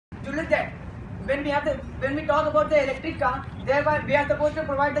that? When we talk about the electric car, thereby we are supposed to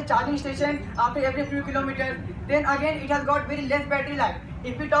provide the charging station after every few kilometers. Then again, it has got very less battery life.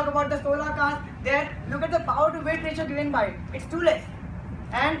 If we talk about the solar cars, there look at the power to weight ratio given by it. It's too less,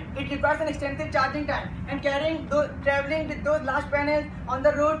 and it requires an extensive charging time. And traveling with those large panels on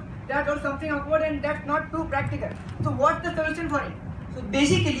the road, that's also something awkward, and that's not too practical. So what's the solution for it? So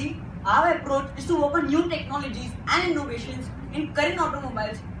basically, our approach is to work on new technologies and innovations in current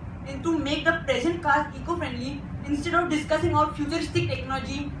automobiles and to make the present cars eco-friendly instead of discussing our futuristic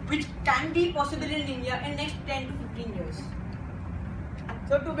technology which can be possible in India in next 10 to 15 years.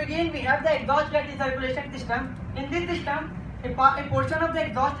 So to begin, we have the exhaust gas recirculation system. In this system, a portion of the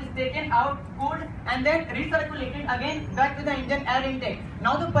exhaust is taken out, cooled, and then recirculated again back to the engine air intake.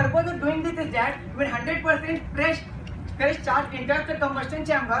 Now the purpose of doing this is that when 100% fresh charge enters the combustion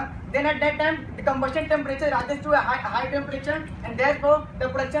chamber, then at that time the combustion temperature rises to a high temperature, and therefore the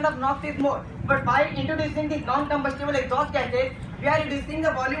production of NOx is more. But by introducing these non-combustible exhaust gases, we are reducing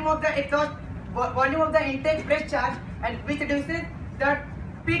the volume of the intake fresh charge, and which reduces the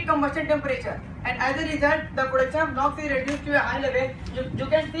peak combustion temperature, and as a result the production of NOx is reduced to a high level. You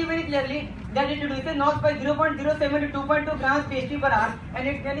can see very clearly that it reduces NOx by 0.07 to 2.2 grams PhD per hour, and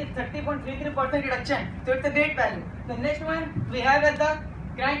it's nearly 30.33% reduction. So it's a great value. The next one we have is the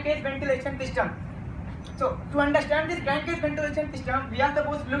crankcase ventilation system. So to understand this crankcase ventilation system, we are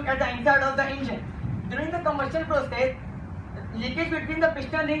supposed to look at the inside of the engine. During the combustion process, leakage between the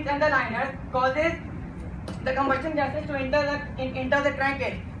piston rings and the liners causes the combustion gases to enter the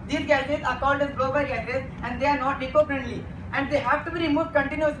crankcase. These gases are called as blow-by gases, and they are not eco-friendly, and they have to be removed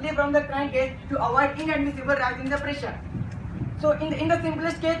continuously from the crankcase to avoid inadmissible rise in the pressure. So in the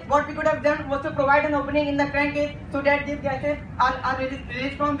simplest case, what we could have done was to provide an opening in the crankcase so that these gases are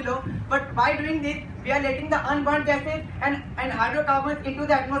released from below. But by doing this, we are letting the unburnt gases and hydrocarbons into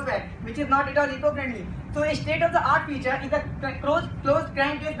the atmosphere, which is not at all eco-friendly. So a state-of-the-art feature is a closed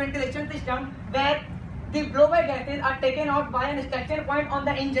crankcase ventilation system where the blow-by gases are taken out by an extraction point on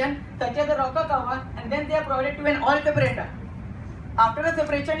the engine, such as a rocker cover, and then they are provided to an oil separator. After the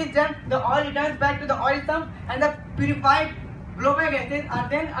separation is done, the oil returns back to the oil sump, and the purified blow-by gases are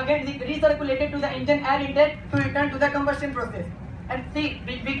then again recirculated to the engine air intake to return to the combustion process. And see,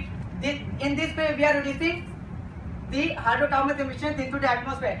 in this way we are reducing the hydrocarbon emissions into the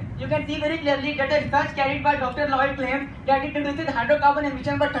atmosphere. You can see very clearly that the research carried by Dr. Lloyd claims that it reduces hydrocarbon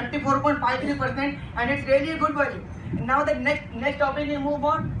emissions by 34.53%, and it's really a good value. Now the next topic we move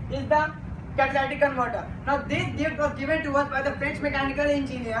on is the catalytic converter. Now this gift was given to us by the French mechanical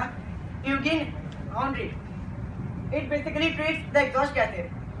engineer Eugene Henry. It basically treats the exhaust gases.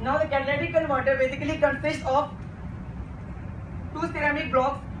 Now the catalytic converter basically consists of two ceramic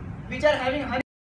blocks which are having